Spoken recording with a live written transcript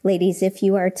Ladies, if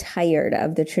you are tired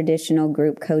of the traditional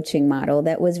group coaching model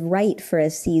that was right for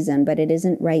a season, but it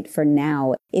isn't right for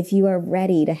now, if you are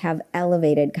ready to have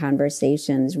elevated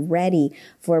conversations, ready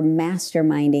for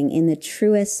masterminding in the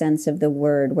truest sense of the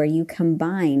word, where you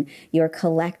combine your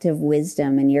collective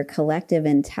wisdom and your collective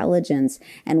intelligence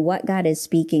and what God is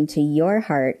speaking to your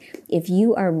heart, if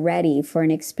you are ready for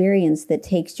an experience that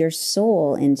takes your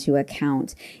soul into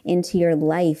account, into your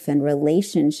life and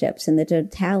relationships and the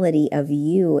totality of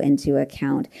you into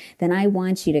account, then I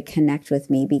want you to connect with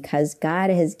me, because God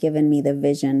has given me the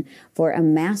vision for a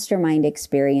mastermind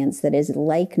experience that is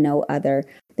like no other,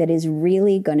 that is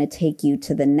really going to take you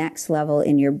to the next level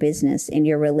in your business, in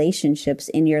your relationships,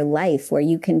 in your life, where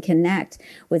you can connect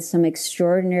with some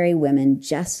extraordinary women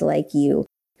just like you,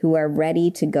 who are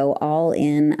ready to go all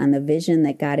in on the vision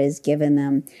that God has given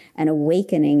them. An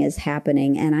awakening is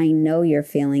happening, and I know you're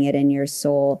feeling it in your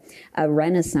soul. A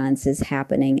renaissance is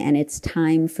happening, and it's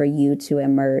time for you to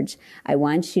emerge. I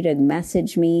want you to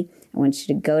message me. I want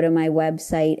you to go to my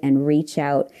website and reach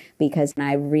out, because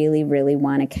I really, really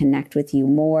want to connect with you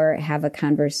more, have a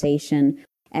conversation,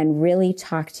 and really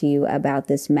talk to you about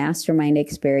this mastermind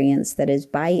experience that is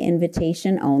by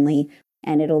invitation only.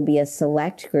 And it'll be a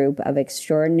select group of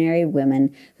extraordinary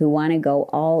women who want to go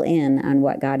all in on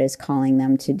what God is calling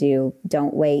them to do.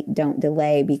 Don't wait, don't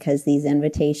delay, because these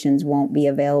invitations won't be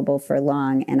available for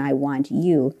long, and I want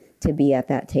you to be at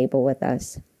that table with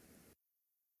us.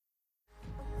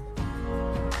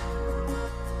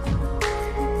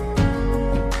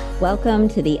 Welcome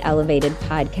to the Elevated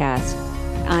Podcast.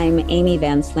 I'm Amy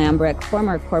Van Slambrook,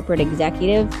 former corporate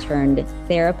executive turned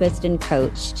therapist and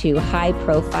coach to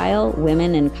high-profile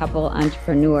women and couple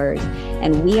entrepreneurs.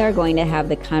 And we are going to have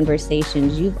the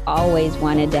conversations you've always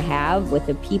wanted to have with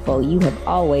the people you have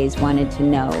always wanted to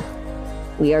know.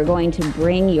 We are going to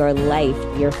bring your life,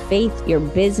 your faith, your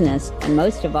business, and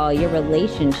most of all, your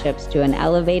relationships to an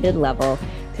elevated level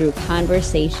through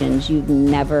conversations you've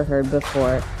never heard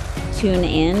before. Tune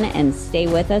in and stay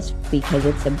with us, because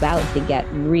it's about to get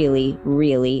really,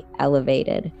 really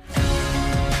elevated.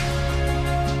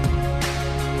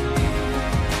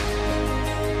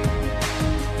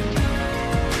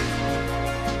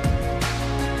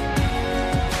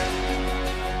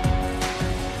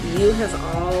 You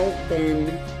have all been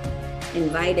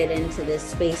invited into this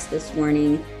space this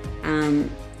morning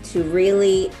to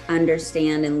really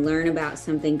understand and learn about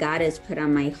something God has put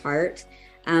on my heart.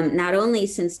 Not only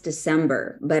since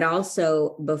December, but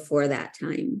also before that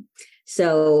time.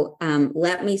 So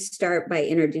let me start by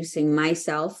introducing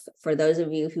myself for those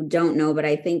of you who don't know, but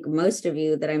I think most of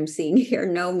you that I'm seeing here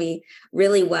know me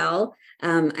really well.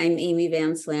 I'm Amy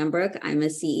Van Slambrook. I'm a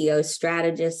CEO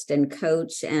strategist and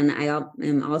coach, and I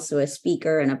am also a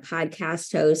speaker and a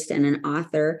podcast host and an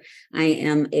author. I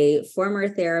am a former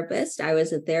therapist. I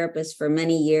was a therapist for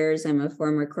many years. I'm a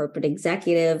former corporate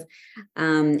executive,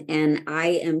 and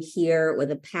I am here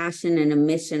with a passion and a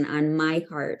mission on my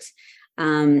heart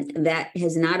that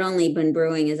has not only been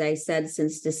brewing, as I said,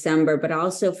 since December, but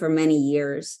also for many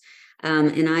years.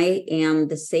 And I am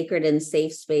the sacred and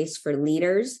safe space for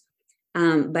leaders.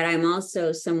 But I'm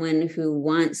also someone who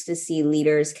wants to see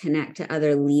leaders connect to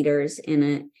other leaders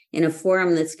in a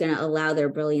forum that's going to allow their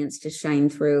brilliance to shine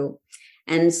through.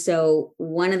 And so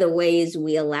one of the ways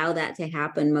we allow that to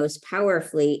happen most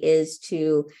powerfully is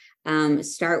to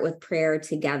start with prayer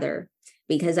together,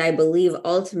 because I believe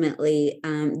ultimately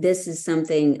this is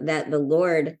something that the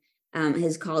Lord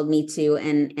has called me to,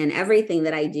 and everything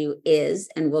that I do is,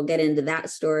 and we'll get into that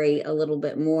story a little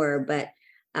bit more, but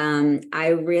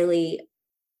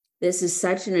this is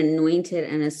such an anointed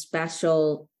and a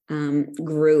special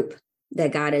group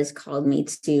that God has called me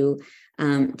to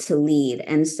lead.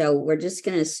 And so we're just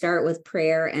going to start with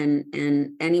prayer, and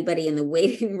anybody in the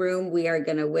waiting room, we are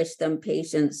going to wish them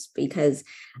patience, because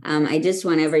I just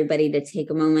want everybody to take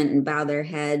a moment and bow their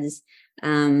heads,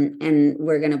 and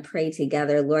we're going to pray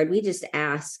together. Lord, we just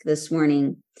ask this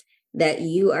morning that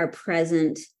you are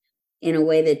present in a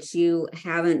way that you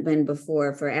haven't been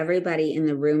before for everybody in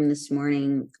the room this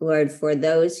morning. Lord, for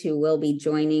those who will be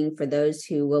joining, for those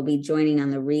who will be joining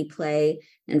on the replay,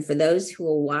 and for those who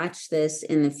will watch this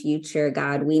in the future,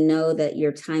 God, we know that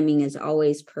your timing is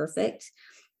always perfect,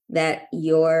 that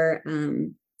your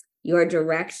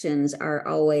directions are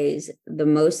always the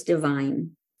most divine,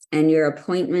 and your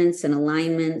appointments and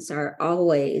alignments are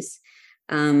always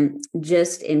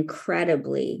just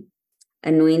incredibly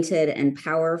anointed and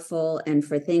powerful, and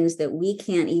for things that we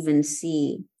can't even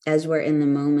see as we're in the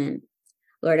moment.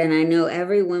 Lord, and I know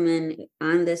every woman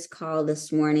on this call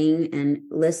this morning and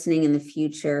listening in the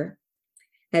future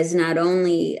has not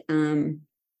only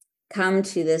come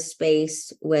to this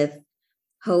space with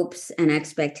hopes and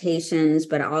expectations,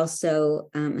 but also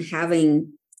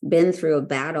having been through a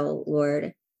battle,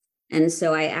 Lord. And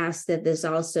so I ask that this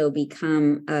also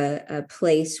become a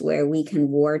place where we can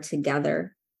war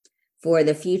together for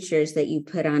the futures that you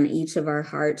put on each of our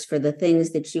hearts, for the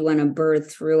things that you want to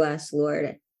birth through us,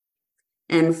 Lord,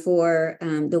 and for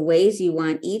the ways you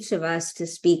want each of us to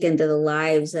speak into the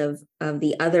lives of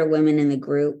the other women in the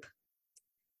group,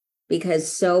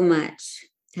 because so much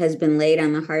has been laid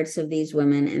on the hearts of these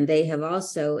women, and they have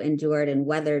also endured and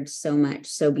weathered so much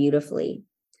so beautifully.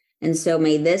 And so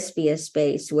may this be a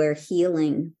space where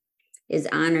healing is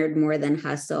honored more than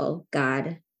hustle,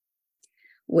 God,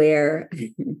 where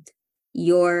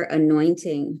your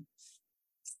anointing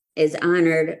is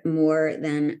honored more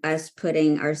than us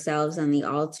putting ourselves on the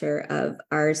altar of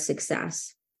our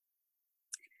success.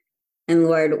 And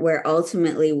Lord, where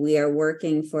ultimately we are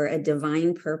working for a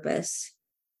divine purpose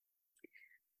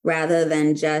rather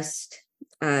than just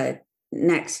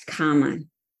next comma.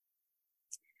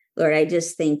 Lord, I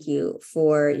just thank you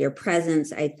for your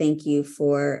presence. I thank you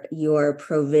for your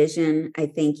provision. I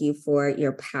thank you for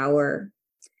your power.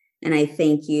 And I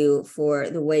thank you for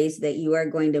the ways that you are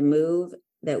going to move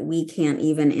that we can't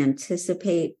even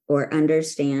anticipate or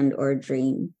understand or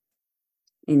dream.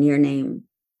 In your name,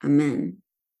 amen.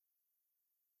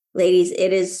 Ladies,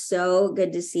 it is so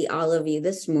good to see all of you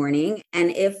this morning.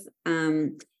 And if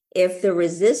the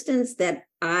resistance that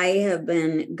I have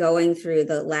been going through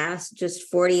the last just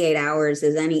 48 hours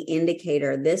is any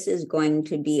indicator, this is going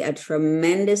to be a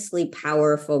tremendously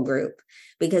powerful group.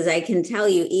 Because I can tell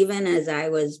you, even as I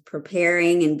was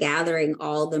preparing and gathering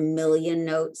all the million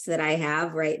notes that I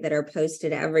have, right, that are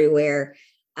posted everywhere,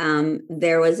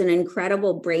 there was an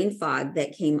incredible brain fog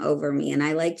that came over me. And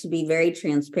I like to be very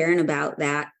transparent about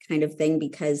that kind of thing,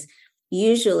 because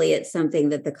usually it's something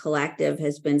that the collective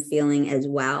has been feeling as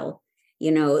well.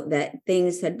 You know, that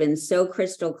things had been so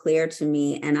crystal clear to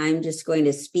me, and I'm just going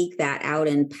to speak that out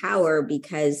in power,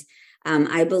 because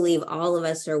I believe all of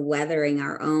us are weathering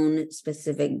our own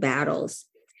specific battles.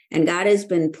 And God has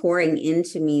been pouring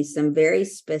into me some very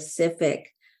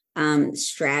specific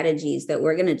strategies that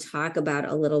we're going to talk about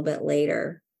a little bit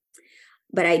later.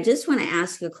 But I just want to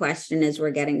ask a question as we're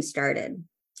getting started.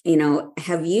 You know,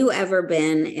 have you ever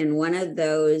been in one of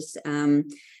those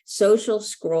social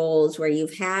scrolls where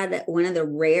you've had one of the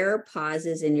rare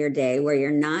pauses in your day where you're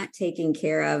not taking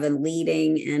care of and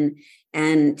leading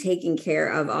and taking care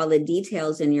of all the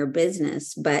details in your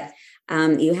business, but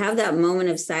you have that moment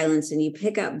of silence and you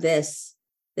pick up this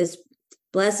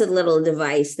blessed little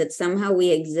device that somehow we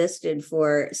existed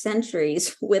for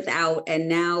centuries without, and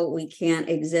now we can't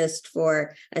exist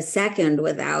for a second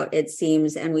without, it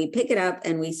seems. And we pick it up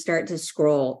and we start to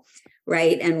scroll,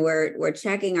 right? And we're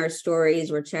checking our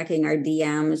stories, we're checking our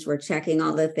DMs, we're checking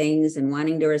all the things and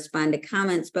wanting to respond to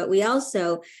comments. But we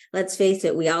also, let's face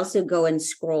it, we also go and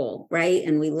scroll, right?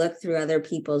 And we look through other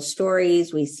people's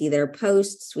stories, we see their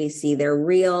posts, we see their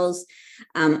reels,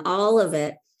 all of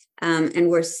it. And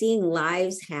we're seeing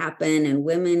lives happen and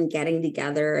women getting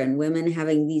together and women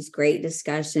having these great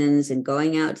discussions and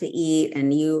going out to eat.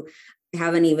 And you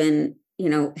haven't even,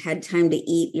 had time to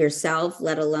eat yourself,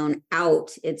 let alone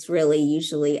out. It's really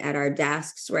usually at our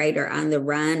desks, right? Or on the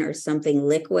run or something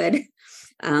liquid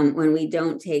when we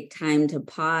don't take time to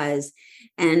pause.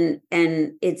 And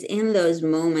it's in those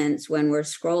moments when we're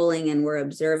scrolling and we're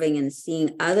observing and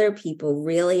seeing other people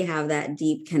really have that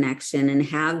deep connection and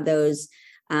have those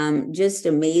just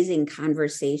amazing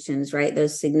conversations, right?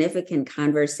 Those significant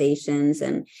conversations,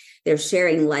 and they're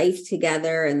sharing life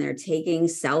together and they're taking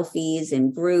selfies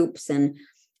in groups, and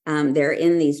they're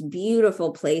in these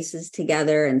beautiful places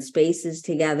together and spaces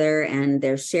together, and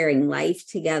they're sharing life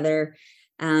together.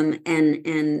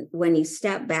 And when you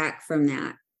step back from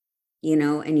that,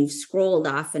 and you've scrolled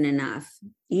often enough,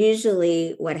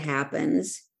 usually what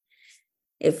happens,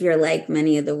 if you're like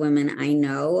many of the women I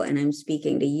know, and I'm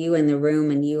speaking to you in the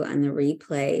room and you on the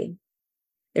replay,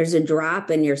 there's a drop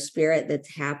in your spirit that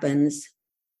happens.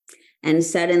 And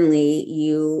suddenly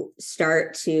you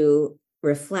start to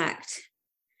reflect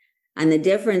on the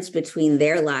difference between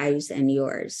their lives and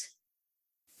yours,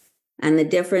 and the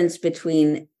difference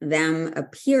between them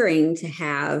appearing to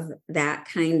have that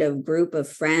kind of group of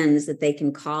friends that they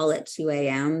can call at 2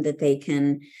 a.m., that they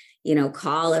can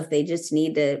call if they just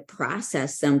need to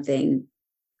process something,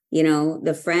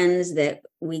 the friends that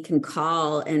we can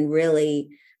call and really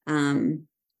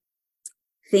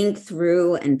think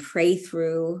through and pray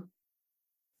through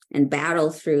and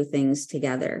battle through things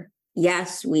together.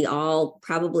 Yes, we all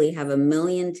probably have a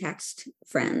million text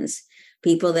friends,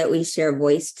 people that we share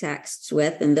voice texts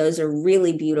with, and those are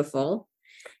really beautiful.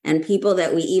 and people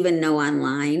that we even know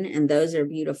online, and those are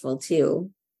beautiful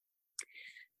too.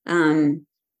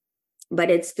 But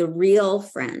it's the real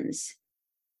friends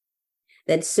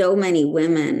that so many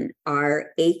women are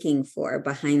aching for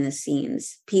behind the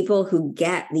scenes, people who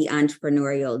get the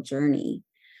entrepreneurial journey,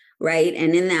 right?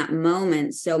 And in that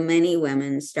moment, so many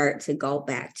women start to gulp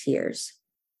back tears.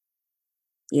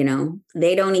 You know,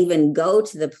 they don't even go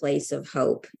to the place of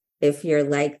hope if you're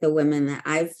like the women that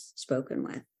I've spoken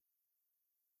with.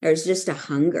 There's just a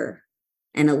hunger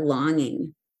and a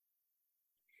longing.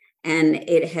 And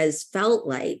it has felt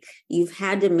like you've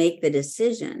had to make the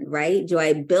decision, right? Do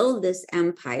I build this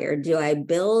empire? Do I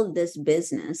build this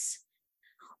business?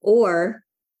 Or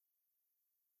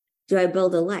do I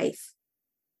build a life?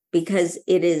 Because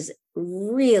it is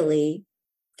really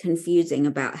confusing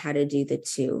about how to do the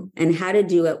two and how to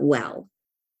do it well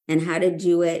and how to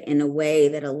do it in a way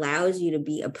that allows you to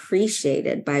be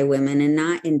appreciated by women and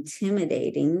not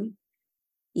intimidating,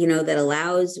 you know, that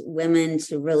allows women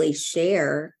to really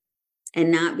share and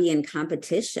not be in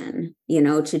competition, you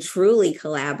know, to truly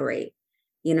collaborate,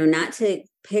 you know, not to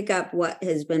pick up what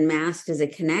has been masked as a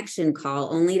connection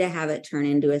call only to have it turn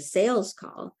into a sales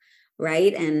call,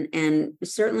 right? And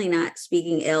certainly not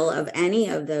speaking ill of any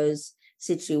of those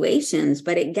situations,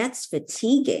 but it gets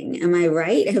fatiguing. Am I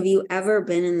right? Have you ever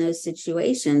been in those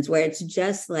situations where it's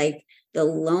just like the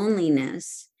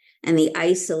loneliness and the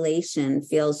isolation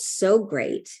feels so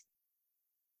great?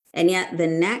 And yet the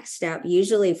next step,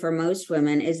 usually for most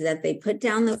women, is that they put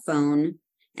down the phone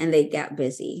and they get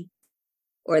busy,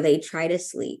 or they try to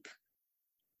sleep.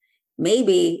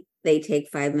 Maybe they take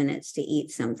 5 minutes to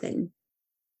eat something.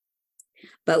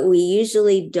 But we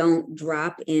usually don't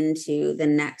drop into the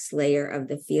next layer of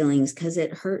the feelings because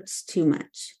it hurts too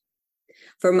much.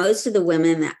 For most of the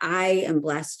women that I am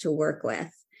blessed to work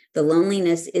with, the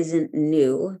loneliness isn't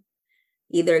new.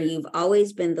 Either you've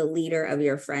always been the leader of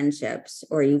your friendships,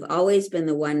 or you've always been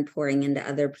the one pouring into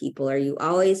other people, or you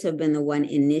always have been the one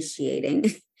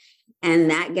initiating. And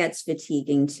that gets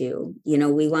fatiguing too. You know,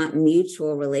 we want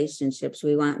mutual relationships.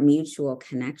 We want mutual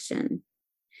connection.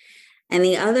 And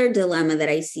the other dilemma that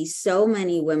I see so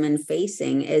many women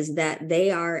facing is that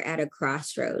they are at a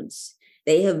crossroads.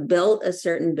 They have built a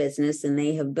certain business and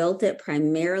they have built it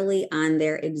primarily on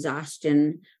their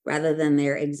exhaustion rather than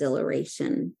their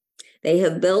exhilaration. They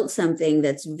have built something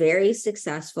that's very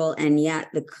successful, and yet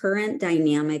the current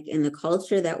dynamic in the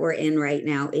culture that we're in right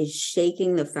now is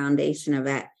shaking the foundation of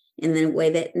it in the way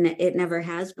that it never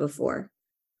has before,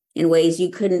 in ways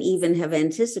you couldn't even have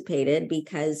anticipated,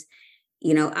 because,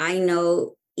 you know, I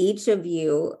know each of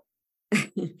you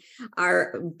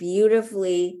are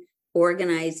beautifully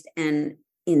organized and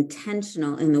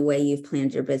intentional in the way you've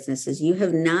planned your businesses. You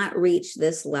have not reached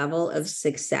this level of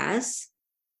success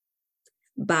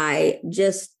by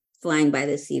just flying by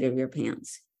the seat of your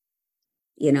pants,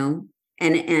 you know,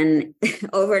 and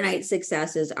overnight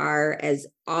successes are, as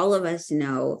all of us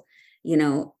know, you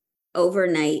know,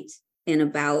 overnight in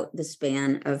about the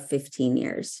span of 15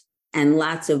 years and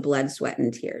lots of blood, sweat,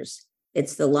 and tears.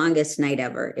 It's the longest night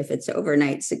ever if it's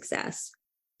overnight success.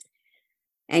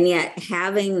 And yet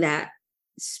having that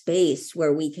space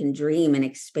where we can dream and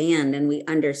expand, and we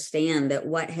understand that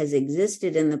what has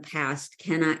existed in the past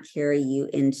cannot carry you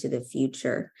into the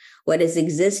future. What has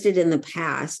existed in the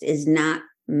past is not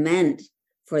meant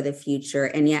for the future.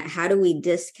 And yet, how do we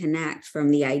disconnect from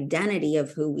the identity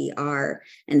of who we are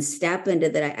and step into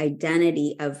the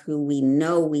identity of who we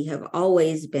know we have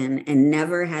always been and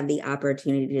never had the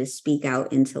opportunity to speak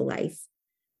out into life?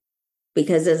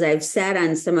 Because as I've said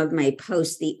on some of my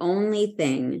posts, the only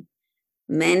thing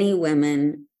many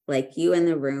women like you in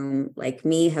the room, like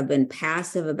me, have been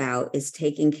passive about is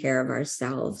taking care of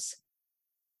ourselves.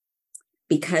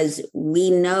 Because we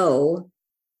know,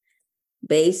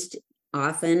 based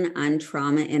often on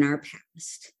trauma in our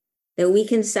past, that we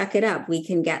can suck it up, we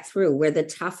can get through, we're the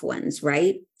tough ones,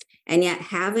 right? And yet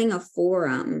having a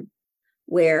forum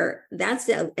where that's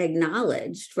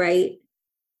acknowledged, right?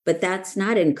 But that's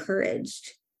not encouraged.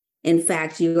 In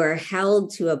fact, you are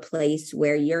held to a place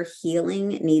where your healing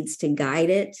needs to guide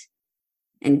it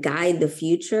and guide the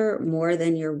future more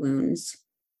than your wounds.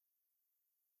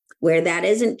 Where that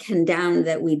isn't condemned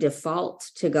that we default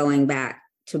to going back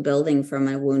to building from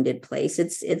a wounded place.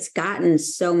 It's gotten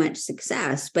so much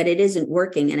success, but it isn't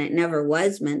working, and it never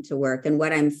was meant to work. And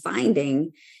what I'm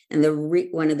finding, and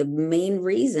one of the main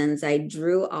reasons I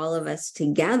drew all of us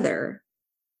together,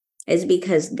 is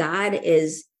because God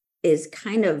is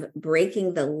kind of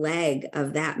breaking the leg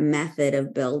of that method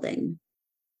of building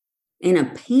in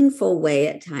a painful way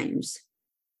at times.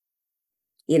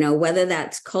 You know, whether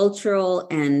that's cultural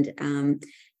and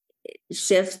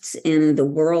shifts in the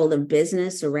world of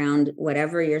business around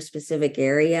whatever your specific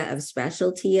area of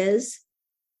specialty is,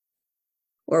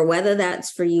 or whether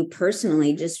that's for you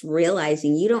personally, just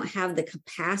realizing you don't have the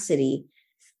capacity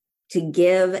to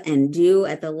give and do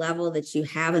at the level that you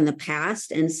have in the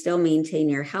past and still maintain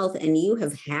your health. And you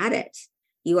have had it.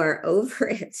 You are over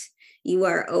it. You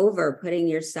are over putting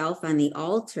yourself on the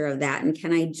altar of that. And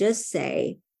can I just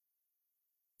say,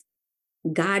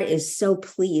 God is so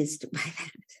pleased by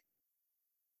that,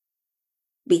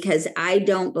 because I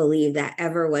don't believe that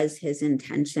ever was his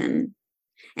intention.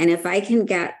 And if I can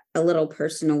get a little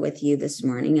personal with you this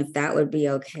morning, if that would be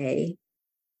okay.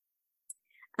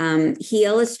 He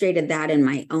illustrated that in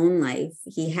my own life.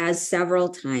 He has several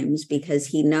times, because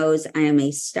he knows I am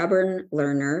a stubborn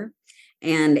learner,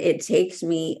 and it takes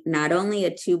me not only a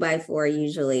 2x4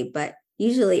 usually, but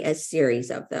usually a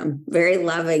series of them, very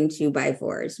loving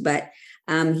 2x4s. But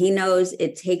he knows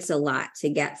it takes a lot to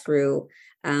get through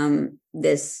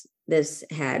this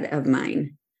head of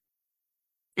mine.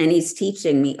 And he's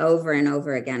teaching me over and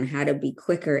over again how to be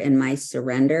quicker in my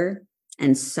surrender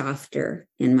and softer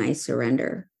in my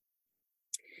surrender.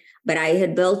 But I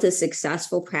had built a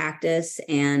successful practice,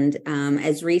 and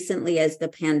as recently as the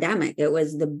pandemic, it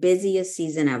was the busiest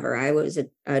season ever. I was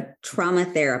a trauma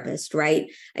therapist,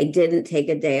 right? I didn't take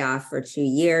a day off for 2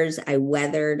 years. I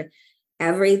weathered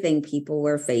everything people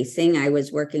were facing. I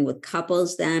was working with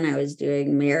couples then. I was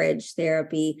doing marriage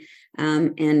therapy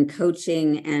and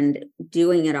coaching and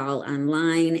doing it all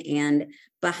online. And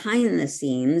behind the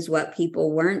scenes, what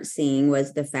people weren't seeing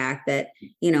was the fact that,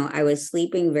 I was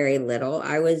sleeping very little.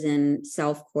 I was in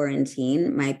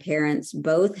self-quarantine. My parents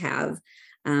both have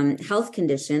health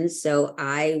conditions. So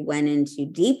I went into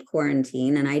deep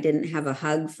quarantine, and I didn't have a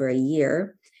hug for a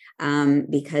year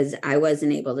because I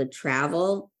wasn't able to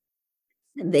travel.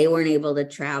 They weren't able to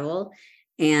travel.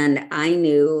 And I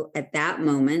knew at that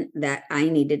moment that I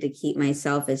needed to keep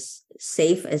myself as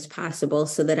safe as possible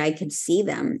so that I could see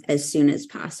them as soon as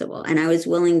possible. And I was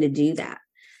willing to do that.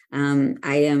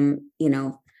 I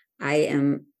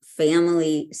am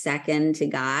family second to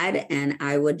God, and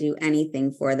I would do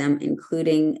anything for them,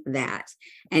 including that.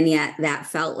 And yet that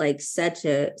felt like such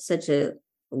a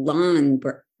long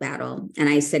battle. And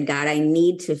I said, God, I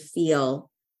need to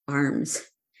feel arms.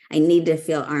 I need to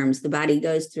feel arms. The body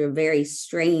goes through a very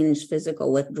strange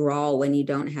physical withdrawal when you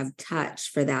don't have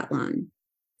touch for that long.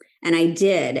 And I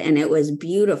did, and it was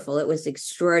beautiful. It was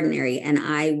extraordinary. And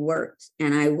I worked,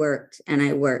 and I worked, and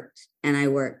I worked, and I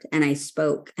worked, and I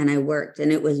spoke, and I worked,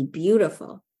 and it was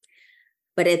beautiful.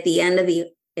 But at the end of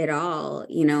it all,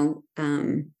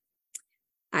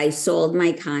 I sold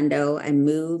my condo. I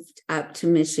moved up to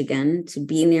Michigan to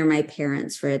be near my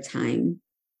parents for a time.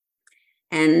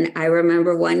 And I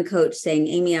remember one coach saying,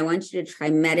 Amy, I want you to try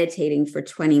meditating for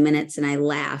 20 minutes. And I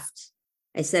laughed.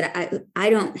 I said, I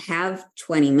don't have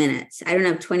 20 minutes. I don't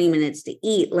have 20 minutes to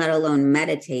eat, let alone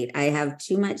meditate. I have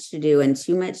too much to do and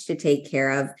too much to take care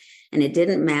of. And it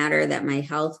didn't matter that my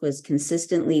health was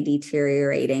consistently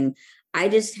deteriorating. I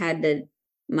just had to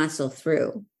muscle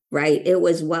through, right? It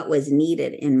was what was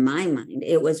needed in my mind.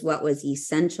 It was what was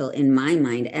essential in my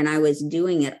mind. And I was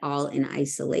doing it all in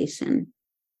isolation.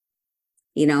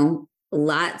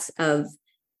 Lots of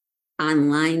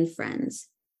online friends,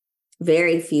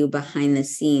 very few behind the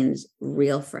scenes,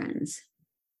 real friends.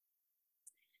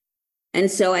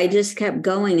 And so I just kept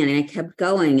going, and I kept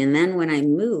going. And then when I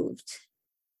moved,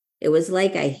 it was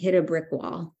like I hit a brick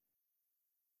wall.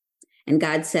 And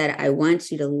God said, I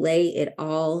want you to lay it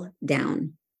all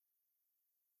down.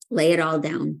 Lay it all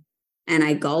down. And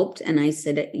I gulped, and I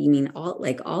said, you mean all of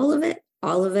it?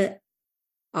 All of it?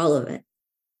 All of it.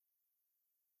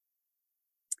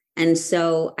 And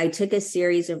so I took a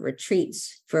series of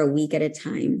retreats for a week at a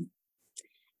time,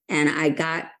 and I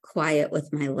got quiet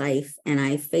with my life, and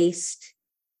I faced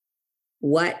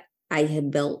what I had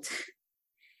built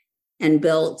and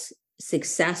built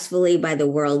successfully by the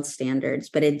world standards,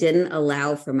 but it didn't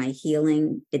allow for my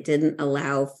healing. It didn't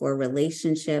allow for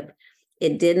relationship.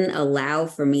 It didn't allow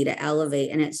for me to elevate,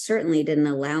 and it certainly didn't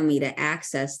allow me to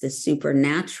access the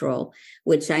supernatural,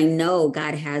 which I know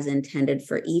God has intended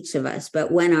for each of us.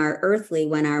 But when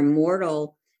our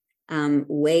mortal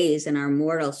ways and our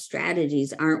mortal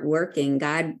strategies aren't working,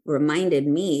 God reminded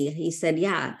me, he said,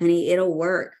 yeah, honey, it'll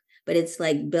work. But it's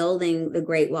like building the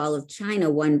Great Wall of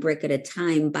China, one brick at a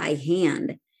time by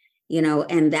hand,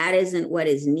 and that isn't what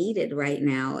is needed right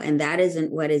now. And that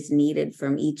isn't what is needed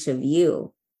from each of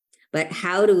you. But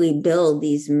how do we build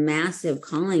these massive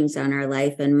callings on our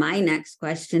life? And my next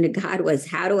question to God was,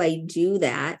 how do I do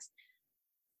that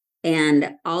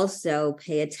and also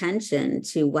pay attention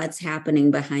to what's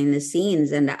happening behind the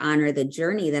scenes and to honor the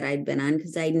journey that I'd been on,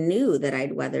 because I knew that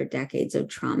I'd weathered decades of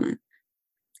trauma.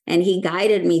 And he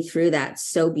guided me through that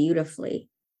so beautifully.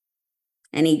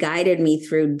 And he guided me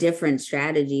through different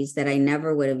strategies that I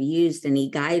never would have used. And he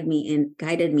guided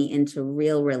me into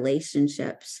real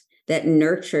relationships that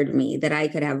nurtured me, that I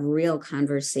could have real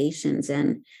conversations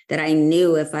in, that I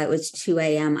knew if it was 2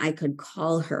 a.m., I could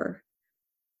call her.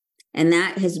 And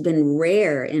that has been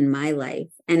rare in my life.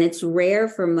 And it's rare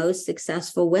for most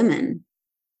successful women.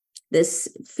 This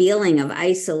feeling of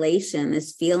isolation,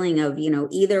 this feeling of,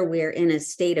 either we're in a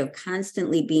state of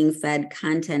constantly being fed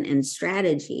content and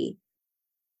strategy,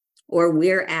 or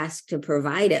we're asked to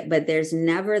provide it. But there's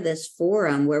never this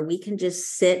forum where we can just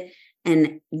sit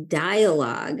and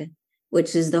dialogue,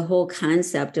 which is the whole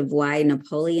concept of why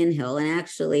Napoleon Hill and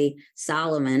actually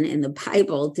Solomon in the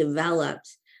Bible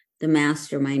developed the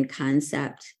mastermind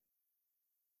concept.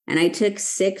 And I took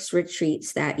 6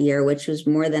 retreats that year, which was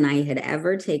more than I had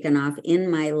ever taken off in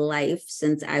my life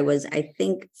since I was, I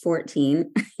think,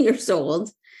 14 years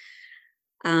old.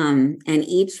 And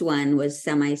each one was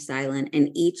semi-silent, and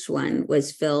each one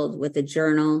was filled with a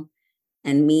journal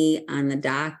and me on the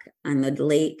dock, on the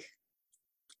lake,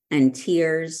 and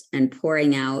tears and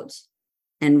pouring out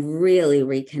and really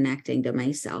reconnecting to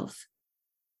myself.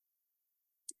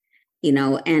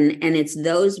 And it's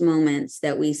those moments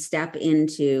that we step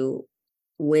into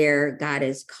where God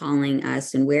is calling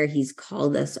us and where he's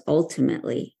called us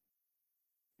ultimately,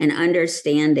 and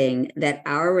understanding that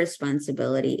our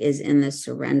responsibility is in the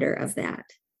surrender of that.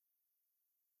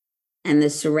 And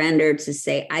the surrender to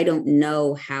say, I don't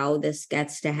know how this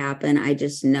gets to happen. I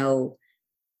just know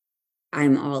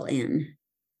I'm all in.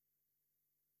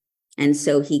 And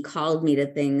so he called me to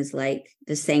things like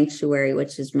the sanctuary,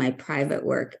 which is my private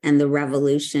work, and the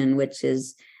revolution, which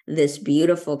is this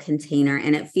beautiful container.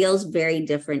 And it feels very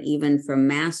different even from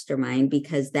mastermind,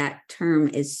 because that term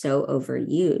is so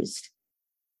overused.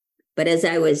 But as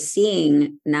I was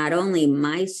seeing not only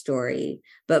my story,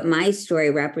 but my story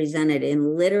represented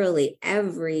in literally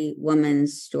every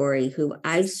woman's story who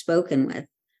I've spoken with,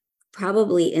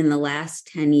 probably in the last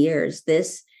 10 years,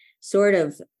 this sort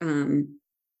of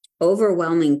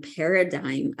overwhelming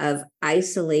paradigm of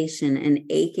isolation and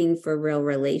aching for real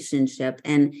relationship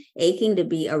and aching to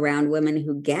be around women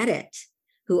who get it,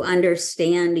 who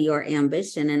understand your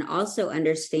ambition and also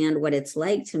understand what it's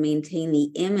like to maintain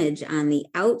the image on the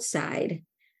outside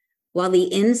while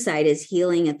the inside is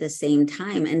healing at the same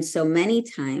time. And so many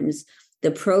times the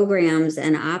programs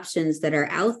and options that are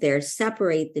out there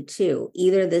separate the two.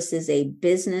 Either this is a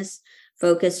business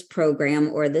focused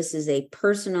program, or this is a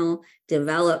personal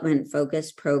development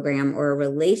focused program, or a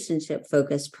relationship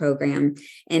focused program.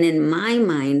 And in my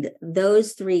mind,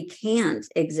 those 3 can't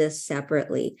exist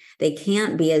separately. They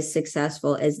can't be as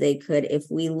successful as they could if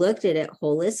we looked at it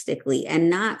holistically and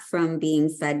not from being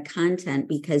fed content,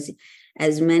 because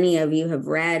as many of you have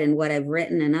read and what I've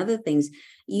written and other things,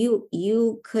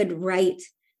 you could write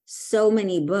so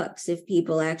many books if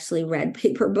people actually read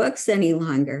paper books any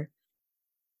longer.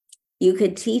 You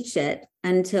could teach it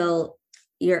until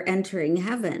you're entering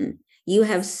heaven. You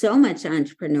have so much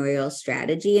entrepreneurial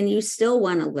strategy, and you still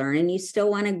want to learn and you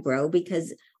still want to grow,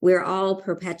 because we're all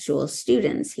perpetual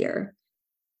students here.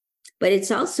 But it's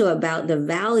also about the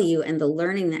value and the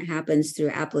learning that happens through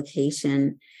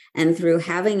application and through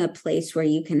having a place where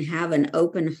you can have an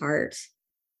open heart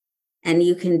and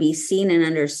you can be seen and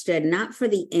understood, not for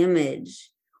the image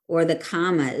or the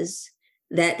commas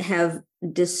that have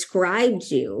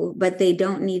described you, but they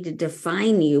don't need to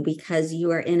define you, because you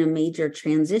are in a major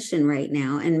transition right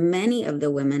now. And many of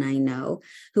the women I know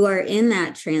who are in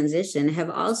that transition have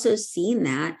also seen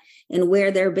that in where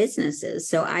their business is.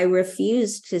 So I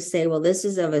refuse to say, well, this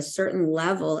is of a certain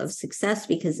level of success,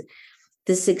 because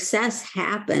the success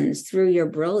happens through your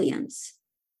brilliance.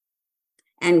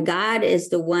 And God is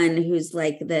the one who's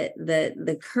like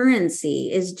the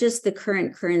currency is just the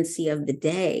current currency of the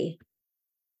day.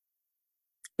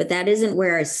 But that isn't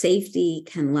where our safety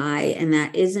can lie, and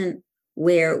that isn't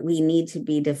where we need to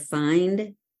be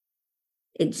defined.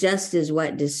 It just is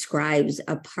what describes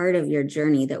a part of your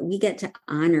journey that we get to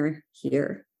honor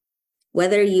here.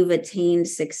 Whether you've attained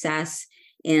success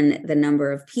in the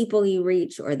number of people you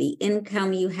reach, or the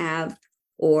income you have,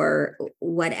 or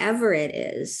whatever it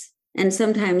is. And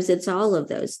sometimes it's all of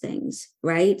those things,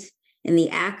 right? And the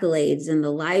accolades and the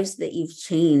lives that you've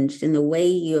changed and the way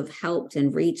you have helped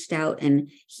and reached out and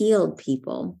healed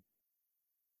people.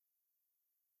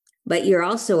 But you're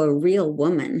also a real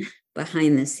woman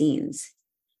behind the scenes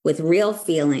with real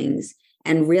feelings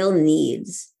and real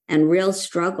needs and real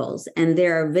struggles. And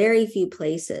there are very few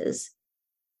places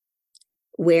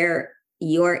where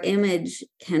your image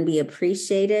can be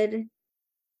appreciated,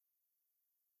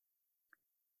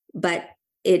 but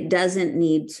it doesn't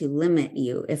need to limit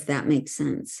you, if that makes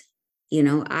sense. You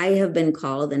know, I have been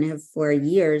called and have for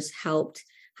years helped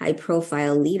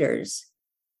high-profile leaders.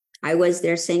 I was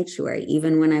their sanctuary,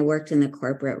 even when I worked in the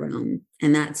corporate realm.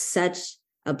 And that's such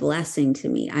a blessing to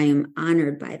me. I am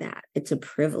honored by that. It's a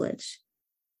privilege.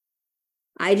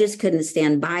 I just couldn't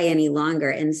stand by any longer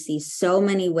and see so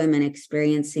many women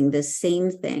experiencing the same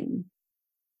thing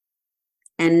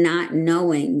and not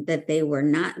knowing that they were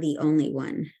not the only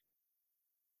one.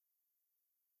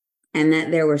 And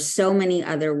that there were so many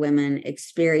other women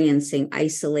experiencing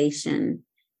isolation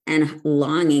and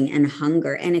longing and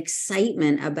hunger and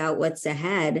excitement about what's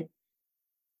ahead,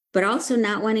 but also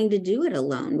not wanting to do it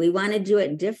alone. We want to do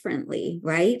it differently,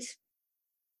 right?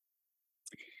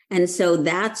 And so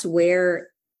that's where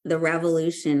the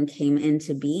revolution came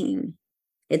into being.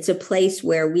 It's a place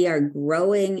where we are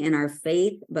growing in our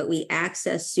faith, but we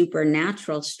access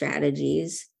supernatural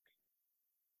strategies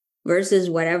versus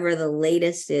whatever the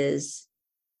latest is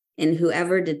in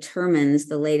whoever determines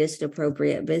the latest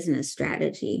appropriate business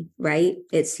strategy, right?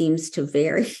 It seems to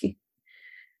vary.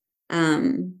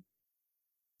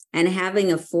 And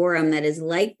having a forum that is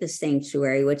like the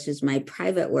sanctuary, which is my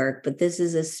private work, but this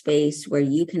is a space where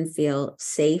you can feel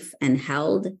safe and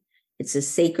held. It's a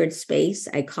sacred space.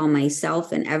 I call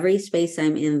myself in every space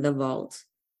I'm in the vault,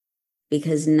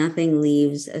 because nothing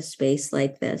leaves a space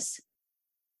like this.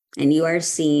 And you are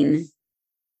seen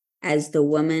as the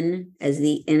woman, as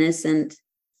the innocent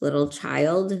little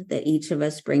child that each of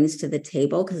us brings to the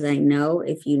table. Because I know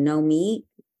if you know me,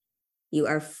 you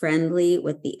are friendly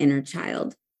with the inner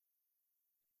child.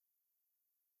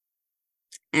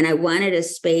 And I wanted a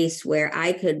space where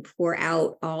I could pour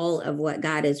out all of what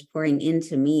God is pouring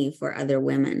into me for other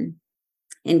women,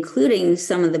 including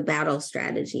some of the battle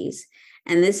strategies.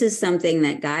 And this is something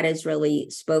that God has really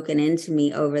spoken into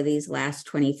me over these last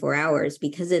 24 hours,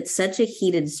 because it's such a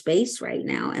heated space right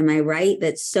now. Am I right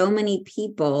that so many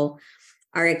people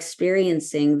are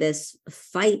experiencing this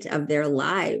fight of their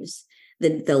lives?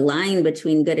 The line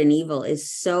between good and evil is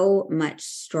so much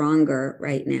stronger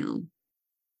right now.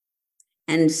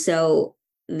 And so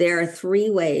there are three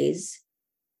ways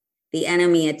the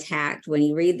enemy attacked. When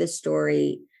you read the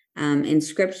story in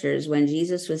scriptures, when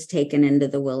Jesus was taken into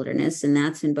the wilderness, and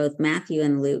that's in both Matthew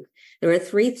and Luke, there were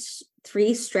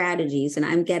three strategies, and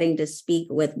I'm getting to speak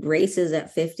with braces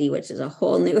at 50, which is a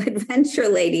whole new adventure,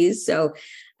 ladies. So,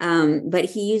 but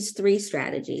he used three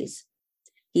strategies.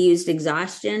 He used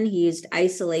exhaustion, he used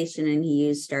isolation, and he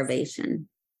used starvation.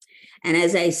 And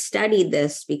as I studied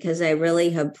this, because I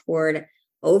really have poured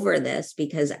over this,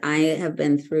 because I have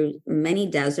been through many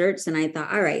deserts, and I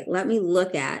thought, all right, let me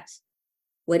look at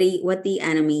what the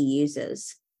enemy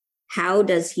uses. How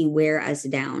does he wear us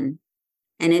down?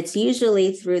 And it's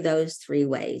usually through those three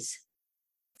ways.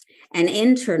 And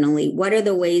internally, what are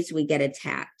the ways we get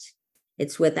attacked?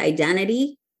 It's with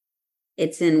identity,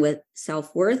 it's in with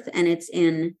self-worth, and it's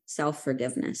in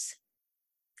self-forgiveness.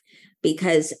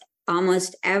 Because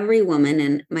almost every woman,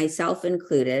 and myself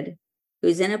included,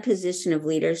 who's in a position of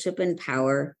leadership and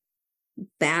power,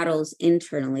 battles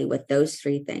internally with those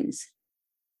three things.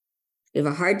 We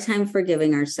have a hard time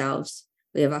forgiving ourselves.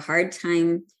 We have a hard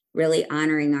time really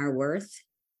honoring our worth.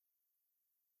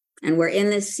 And we're in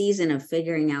this season of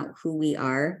figuring out who we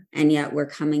are, and yet we're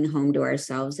coming home to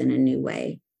ourselves in a new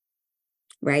way,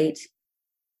 right?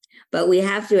 But we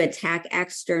have to attack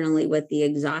externally with the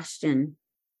exhaustion,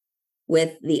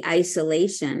 with the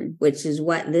isolation, which is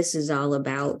what this is all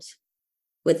about,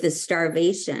 with the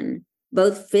starvation,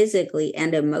 both physically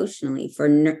and emotionally, for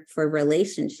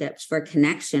relationships, for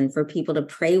connection, for people to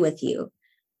pray with you.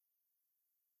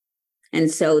 And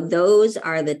so those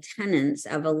are the tenets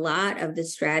of a lot of the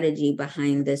strategy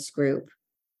behind this group.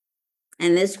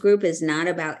 And this group is not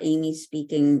about Amy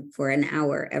speaking for an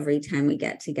hour every time we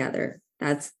get together.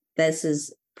 This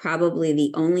is probably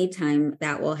the only time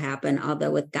that will happen.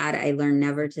 Although with God, I learned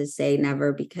never to say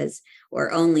never,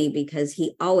 or only because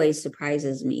he always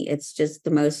surprises me. It's just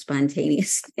the most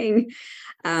spontaneous thing.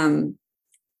 But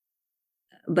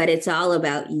it's all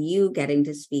about you getting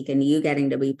to speak and you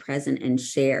getting to be present and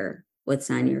share what's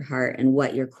on your heart and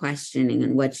what you're questioning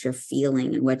and what you're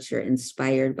feeling and what you're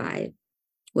inspired by,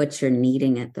 what you're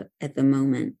needing at the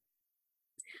moment.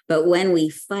 But when we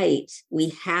fight, we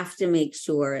have to make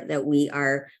sure that we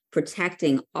are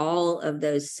protecting all of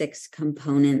those 6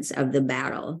 components of the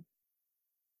battle.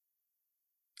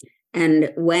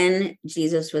 And when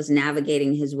Jesus was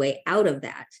navigating his way out of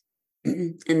that,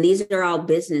 And these are all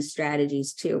business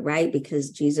strategies too, right? Because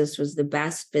Jesus was the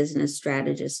best business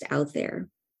strategist out there.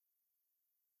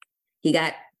 He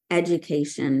got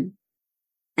education,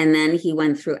 and then he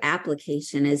went through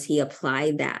application as he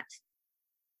applied that.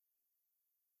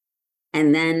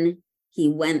 And then he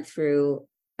went through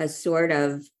a sort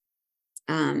of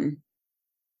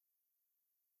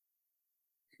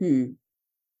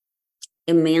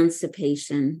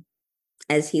emancipation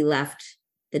as he left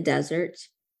the desert.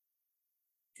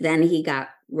 Then he got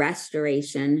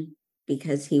restoration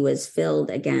because he was filled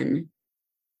again.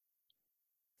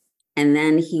 And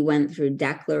then he went through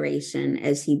declaration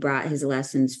as he brought his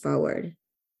lessons forward.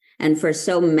 And for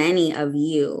so many of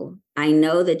you, I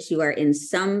know that you are in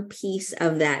some piece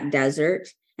of that desert.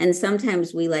 And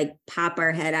sometimes we like pop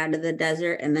our head out of the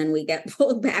desert and then we get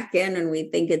pulled back in and we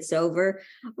think it's over,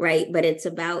 right? But it's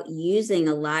about using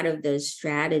a lot of those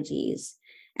strategies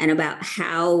and about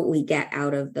how we get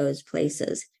out of those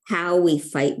places, how we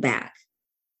fight back,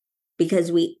 because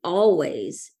we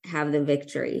always have the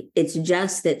victory. It's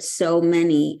just that so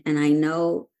many, and I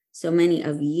know so many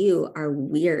of you are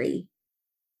weary.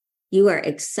 You are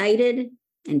excited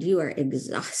and you are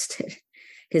exhausted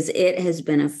because it has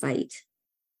been a fight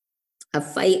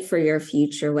for your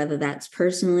future, whether that's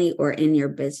personally or in your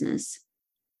business.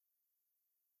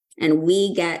 And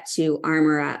we get to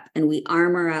armor up, and we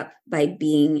armor up by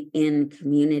being in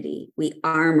community. We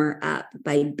armor up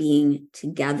by being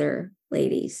together,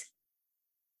 ladies.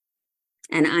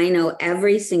 And I know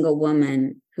every single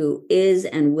woman who is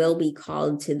and will be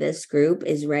called to this group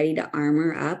is ready to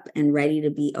armor up and ready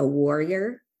to be a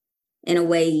warrior in a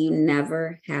way you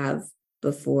never have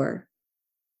before.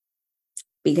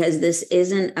 Because this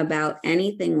isn't about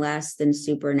anything less than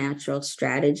supernatural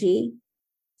strategy.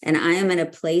 And I am at a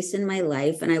place in my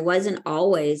life, and I wasn't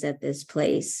always at this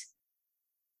place,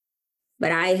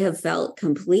 but I have felt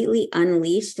completely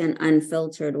unleashed and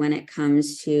unfiltered when it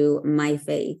comes to my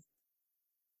faith.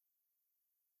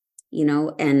 You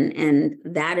know, and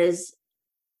that is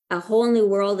a whole new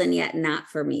world, and yet not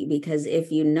for me, because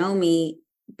if you know me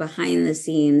behind the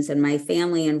scenes, and my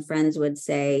family and friends would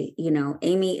say, you know,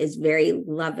 Amy is very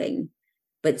loving,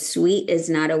 but sweet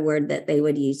is not a word that they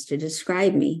would use to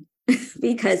describe me.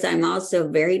 Because I'm also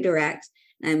very direct,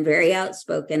 I'm very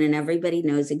outspoken, and everybody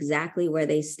knows exactly where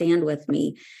they stand with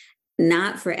me,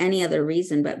 not for any other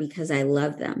reason, but because I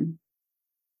love them.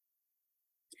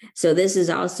 So this is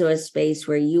also a space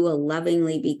where you will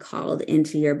lovingly be called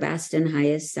into your best and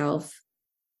highest self,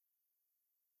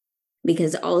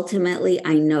 because ultimately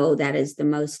I know that is the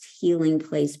most healing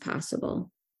place possible.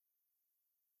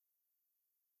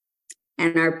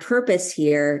 And our purpose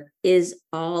here is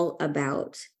all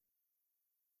about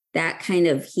that kind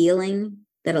of healing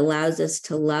that allows us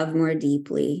to love more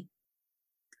deeply,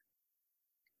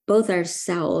 both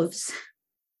ourselves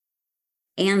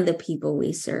and the people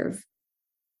we serve.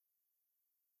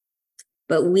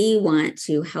 But we want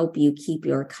to help you keep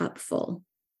your cup full.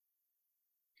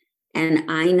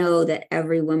 And I know that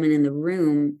every woman in the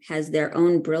room has their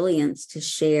own brilliance to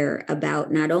share about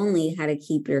not only how to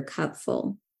keep your cup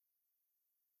full,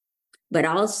 but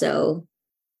also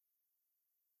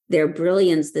their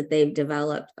brilliance that they've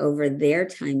developed over their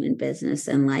time in business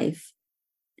and life.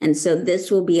 And so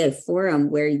this will be a forum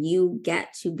where you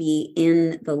get to be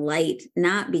in the light,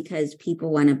 not because people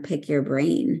want to pick your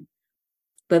brain,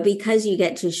 but because you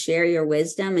get to share your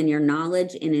wisdom and your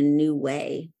knowledge in a new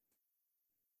way,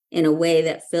 in a way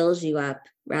that fills you up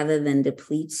rather than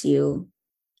depletes you,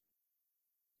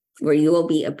 where you will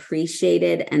be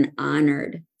appreciated and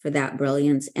honored for that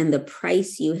brilliance and the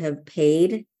price you have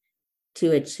paid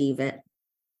to achieve it.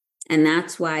 And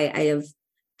that's why I have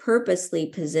purposely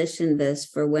positioned this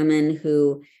for women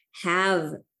who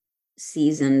have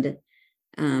seasoned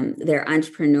their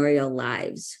entrepreneurial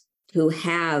lives, who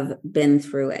have been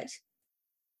through it.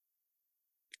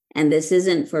 And this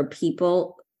isn't for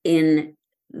people in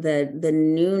the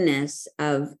newness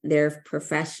of their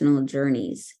professional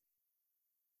journeys.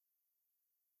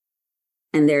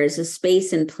 And there's a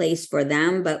space and place for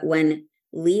them. But when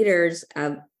leaders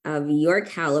of your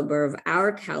caliber, of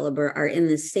our caliber, are in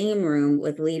the same room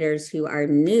with leaders who are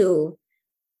new,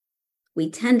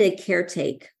 we tend to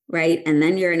caretake, right? And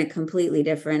then you're in a completely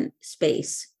different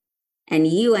space. And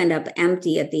you end up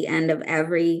empty at the end of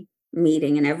every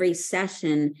meeting and every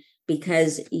session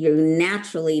because you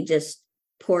naturally just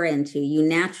pour into, you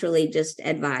naturally just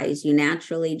advise, you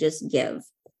naturally just give.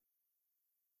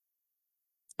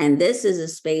 And this is a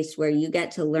space where you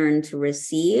get to learn to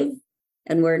receive,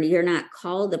 and where you're not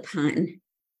called upon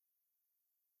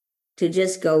to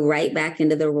just go right back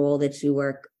into the role that you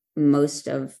work most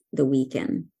of the week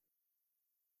in.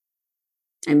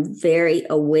 I'm very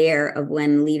aware of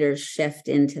when leaders shift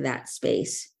into that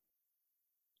space.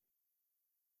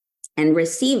 And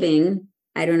receiving,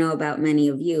 I don't know about many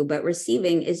of you, but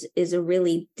receiving is a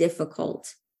really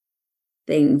difficult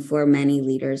thing for many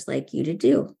leaders like you to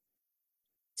do.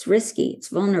 It's risky, it's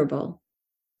vulnerable,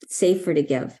 it's safer to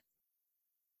give.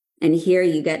 And here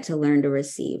you get to learn to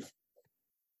receive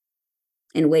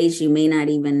in ways you may not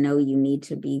even know you need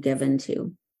to be given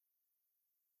to.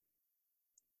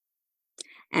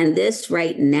 And this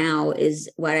right now is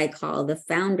what I call the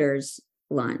founder's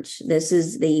launch. This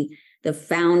is the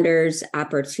founder's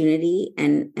opportunity.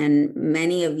 And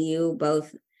many of you,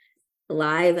 both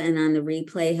live and on the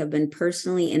replay, have been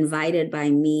personally invited by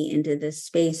me into this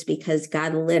space because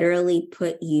God literally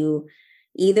put you,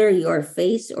 either your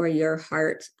face or your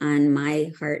heart, on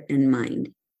my heart and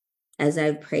mind as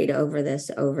I've prayed over this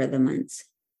over the months.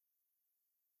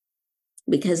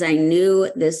 Because I knew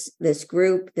this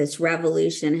group, this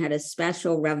revolution, had a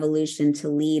special revolution to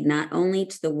lead, not only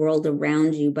to the world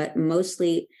around you, but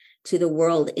mostly to the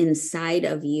world inside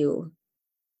of you.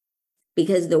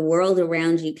 Because the world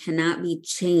around you cannot be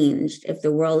changed if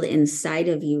the world inside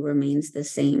of you remains the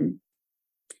same.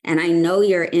 And I know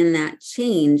you're in that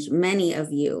change, many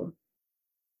of you.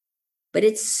 But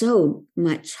it's so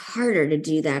much harder to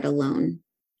do that alone.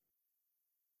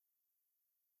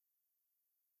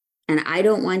 And I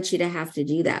don't want you to have to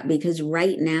do that, because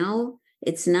right now,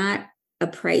 it's not a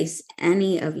price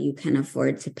any of you can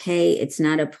afford to pay. It's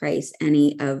not a price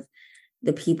any of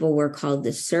the people we're called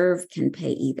to serve can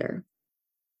pay either.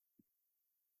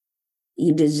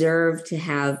 You deserve to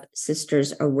have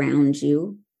sisters around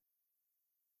you.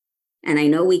 And I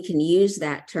know we can use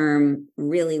that term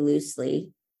really loosely,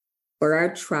 or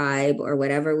our tribe, or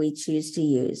whatever we choose to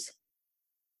use.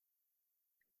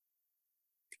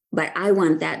 But I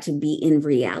want that to be in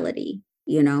reality,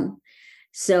 you know?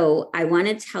 So I want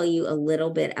to tell you a little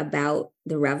bit about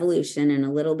the revolution and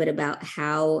a little bit about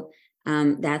how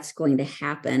that's going to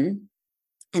happen.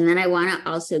 And then I want to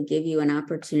also give you an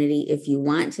opportunity, if you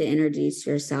want to introduce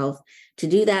yourself, to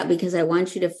do that, because I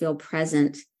want you to feel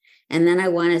present. And then I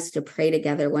want us to pray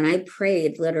together. When I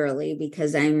prayed, literally,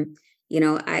 because let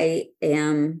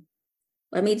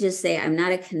me just say, I'm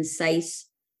not a concise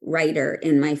writer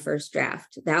in my first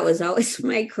draft. That was always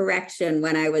my correction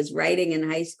when I was writing in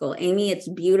high school. Amy, it's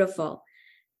beautiful.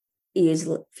 Use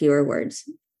fewer words,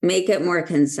 make it more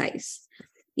concise.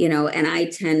 And I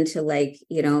tend to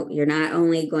you're not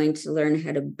only going to learn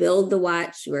how to build the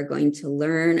watch, you are going to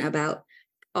learn about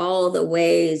all the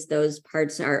ways those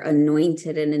parts are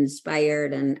anointed and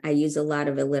inspired. And I use a lot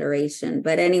of alliteration.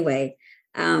 But anyway,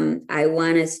 I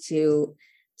want us to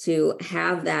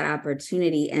have that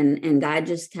opportunity. And God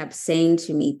just kept saying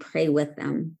to me, pray with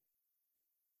them.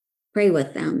 Pray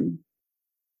with them.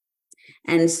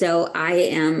 And so I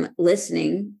am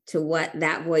listening to what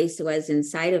that voice was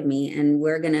inside of me, and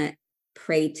we're going to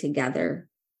pray together,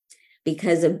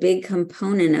 because a big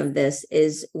component of this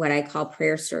is what I call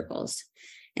prayer circles.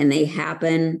 And they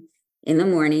happen in the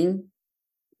morning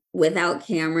without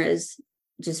cameras,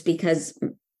 just because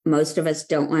most of us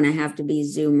don't want to have to be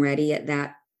Zoom ready at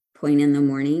that point in the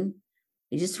morning.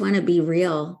 You just want to be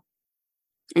real.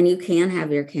 And you can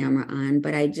have your camera on,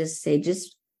 but I just say,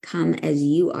 just come as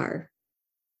you are.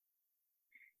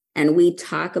 And we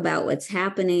talk about what's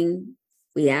happening.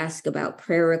 We ask about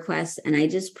prayer requests, and I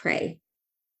just pray.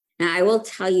 Now, I will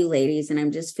tell you, ladies, and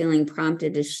I'm just feeling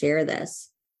prompted to share this.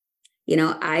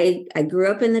 I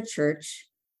grew up in the church.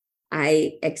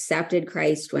 I accepted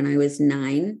Christ when I was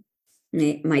 9.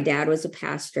 My dad was a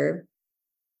pastor.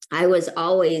 I was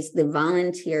always the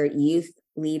volunteer youth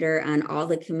leader on all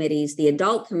the committees, the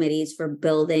adult committees for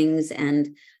buildings and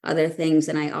other things.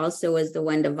 And I also was the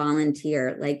one to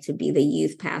volunteer, to be the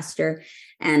youth pastor,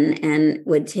 and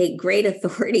would take great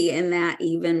authority in that,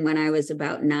 even when I was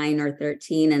about 9 or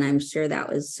 13. And I'm sure that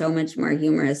was so much more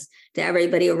humorous to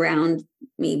everybody around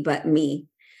me but me.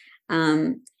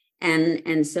 And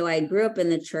so I grew up in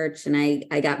the church, and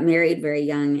I got married very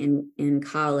young in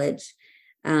college.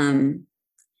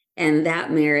 And that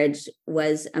marriage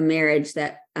was a marriage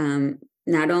that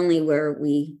not only were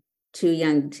we too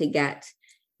young to get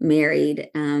married,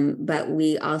 but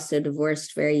we also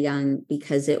divorced very young,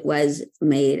 because it was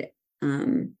made,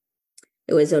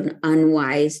 it was an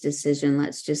unwise decision,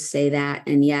 let's just say that.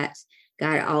 And yet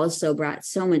God also brought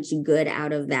so much good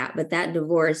out of that. But that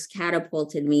divorce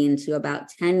catapulted me into about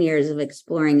 10 years of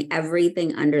exploring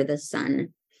everything under the sun.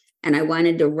 And I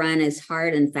wanted to run as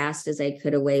hard and fast as I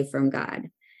could away from God.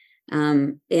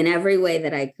 In every way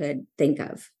that I could think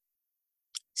of.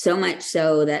 So much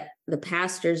so that the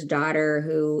pastor's daughter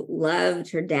who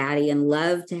loved her daddy and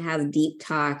loved to have deep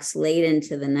talks late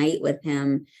into the night with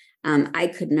him, I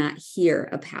could not hear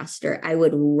a pastor. I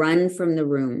would run from the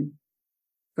room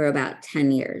for about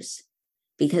 10 years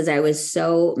because I was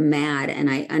so mad. And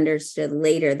I understood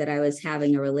later that I was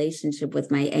having a relationship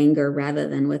with my anger rather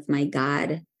than with my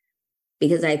God,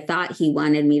 because I thought he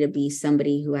wanted me to be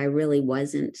somebody who I really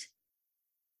wasn't.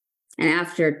 And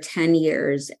after 10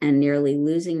 years and nearly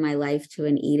losing my life to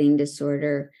an eating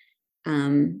disorder,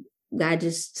 God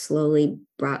just slowly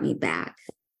brought me back.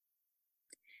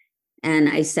 And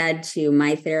I said to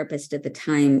my therapist at the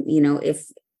time, if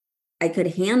I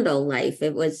could handle life,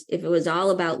 if it was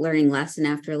all about learning lesson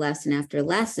after lesson after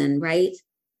lesson, right?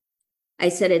 I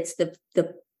said, it's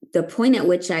the point at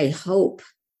which I hope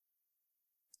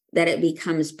that it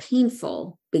becomes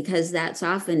painful, because that's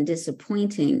often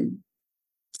disappointing.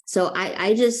 So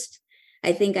I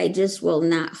think I just will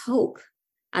not hope.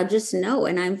 I'll just know.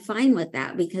 And I'm fine with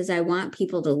that, because I want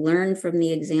people to learn from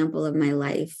the example of my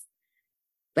life.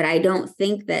 But I don't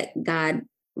think that God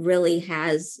really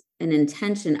has an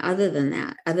intention other than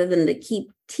that, other than to keep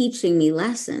teaching me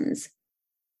lessons.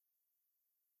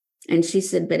 And she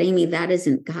said, but Amy, that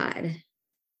isn't God.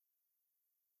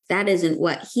 That isn't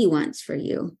what he wants for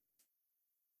you.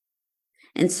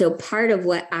 And so part of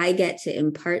what I get to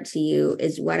impart to you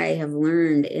is what I have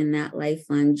learned in that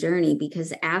lifelong journey,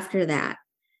 because after that,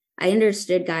 I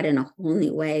understood God in a whole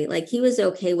new way. Like, he was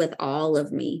okay with all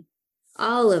of me.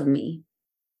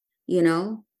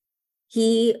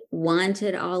 He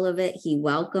wanted all of it. He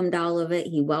welcomed all of it.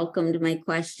 He welcomed my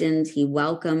questions. He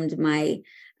welcomed my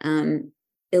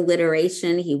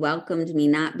alliteration. He welcomed me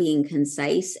not being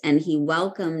concise, and he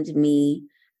welcomed me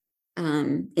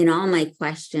in all my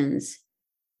questions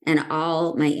and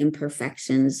all my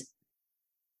imperfections.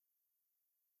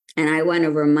 And I want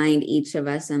to remind each of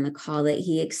us on the call that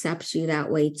he accepts you that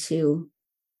way too.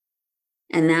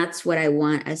 And that's what I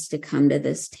want us to come to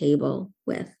this table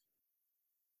with.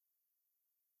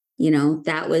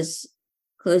 That was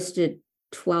close to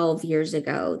 12 years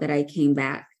ago that I came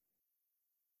back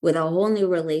with a whole new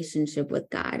relationship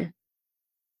with God.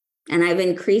 And I've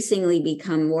increasingly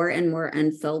become more and more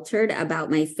unfiltered about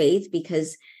my faith,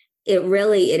 because it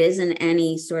isn't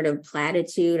any sort of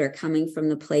platitude or coming from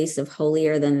the place of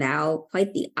holier than thou.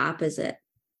 Quite the opposite,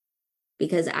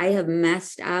 because I have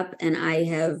messed up and I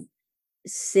have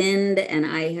sinned and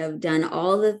I have done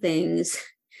all the things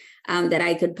that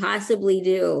I could possibly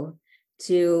do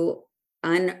to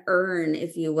unearn,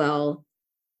 if you will,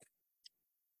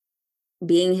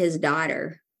 being his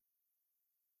daughter.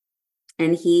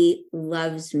 And he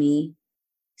loves me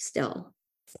still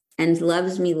and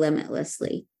loves me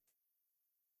limitlessly.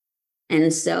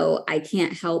 And so I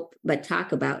can't help but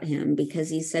talk about him, because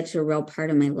he's such a real part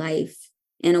of my life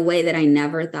in a way that I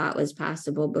never thought was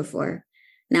possible before.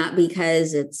 Not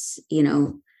because it's,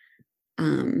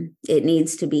 it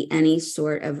needs to be any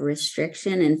sort of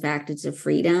restriction. In fact, it's a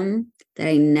freedom that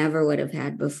I never would have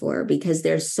had before, because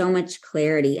there's so much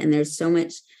clarity and there's so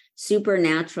much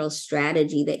supernatural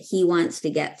strategy that he wants to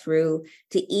get through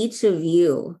to each of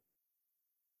you,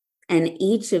 and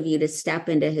each of you to step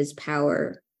into his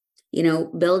power.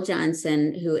 Bill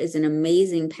Johnson, who is an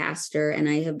amazing pastor, and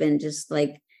I have been just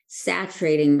like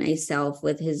saturating myself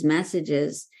with his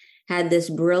messages, had this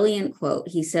brilliant quote.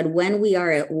 He said, when we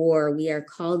are at war, we are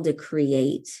called to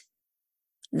create.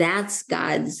 That's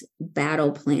God's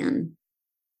battle plan.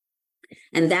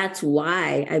 And that's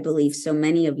why I believe so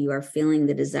many of you are feeling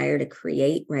the desire to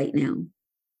create right now.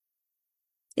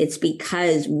 It's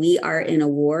because we are in a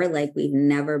war like we've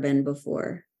never been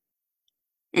before.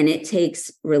 And it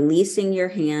takes releasing your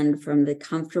hand from the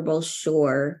comfortable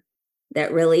shore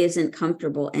that really isn't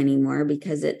comfortable anymore,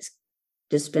 because it's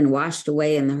just been washed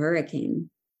away in the hurricane.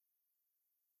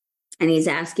 And he's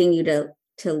asking you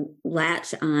to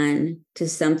latch on to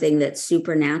something that's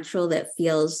supernatural, that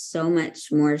feels so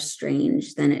much more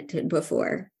strange than it did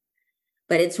before.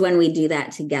 But it's when we do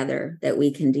that together that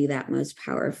we can do that most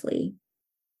powerfully.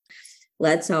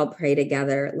 Let's all pray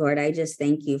together. Lord, I just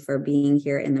thank you for being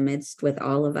here in the midst with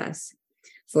all of us,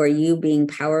 for you being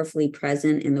powerfully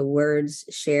present in the words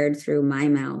shared through my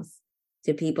mouth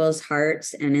to people's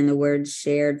hearts, and in the words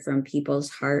shared from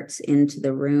people's hearts into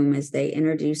the room as they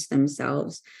introduce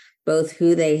themselves, both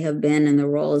who they have been and the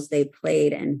roles they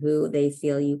played, and who they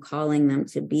feel you calling them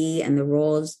to be, and the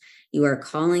roles you are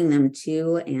calling them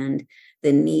to, and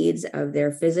the needs of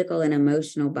their physical and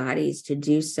emotional bodies to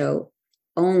do so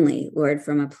only, Lord,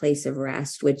 from a place of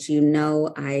rest, which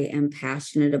I am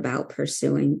passionate about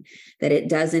pursuing, that it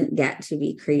doesn't get to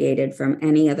be created from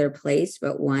any other place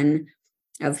but one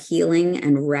of healing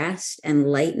and rest and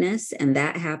lightness. And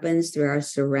that happens through our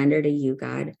surrender to you,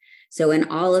 God. So in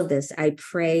all of this, I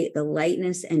pray the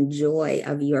lightness and joy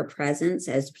of your presence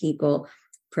as people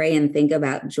pray and think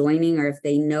about joining, or if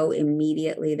they know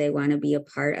immediately they want to be a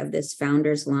part of this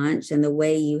founders launch, and the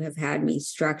way you have had me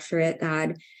structure it,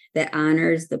 God, that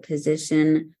honors the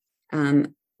position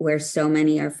where so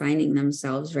many are finding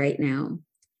themselves right now,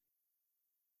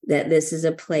 that this is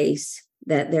a place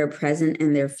that their present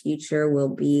and their future will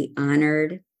be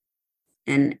honored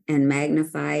and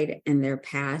magnified, and their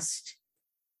past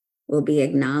will be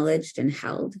acknowledged and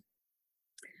held.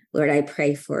 Lord, I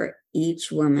pray for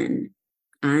each woman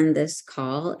on this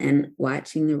call and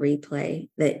watching the replay,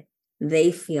 that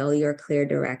they feel your clear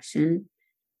direction,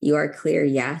 your clear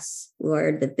yes,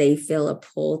 Lord, that they feel a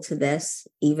pull to this,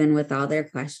 even with all their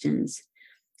questions.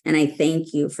 And I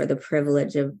thank you for the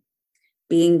privilege of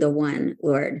being the one,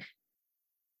 Lord,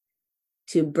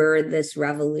 to birth this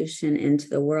revolution into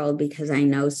the world, because I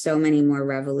know so many more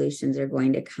revolutions are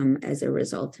going to come as a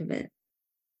result of it.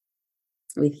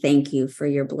 We thank you for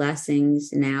your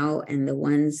blessings now and the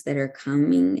ones that are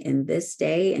coming in this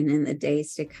day and in the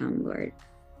days to come, Lord.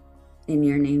 In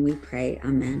your name we pray,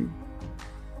 amen.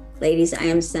 Ladies, I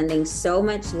am sending so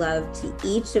much love to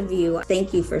each of you.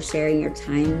 Thank you for sharing your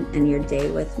time and your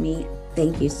day with me.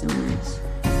 Thank you so much.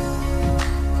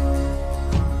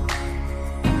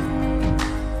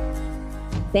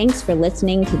 Thanks for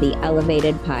listening to the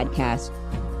Elevated Podcast.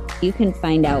 You can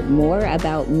find out more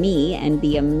about me and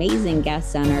the amazing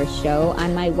guests on our show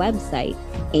on my website,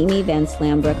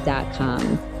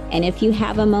 amyvanslambrook.com. And if you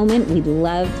have a moment, we'd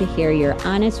love to hear your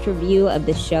honest review of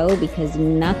the show, because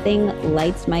nothing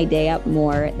lights my day up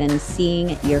more than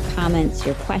seeing your comments,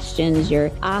 your questions,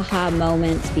 your aha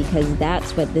moments, because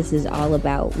that's what this is all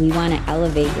about. We want to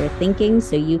elevate your thinking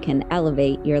so you can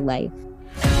elevate your life.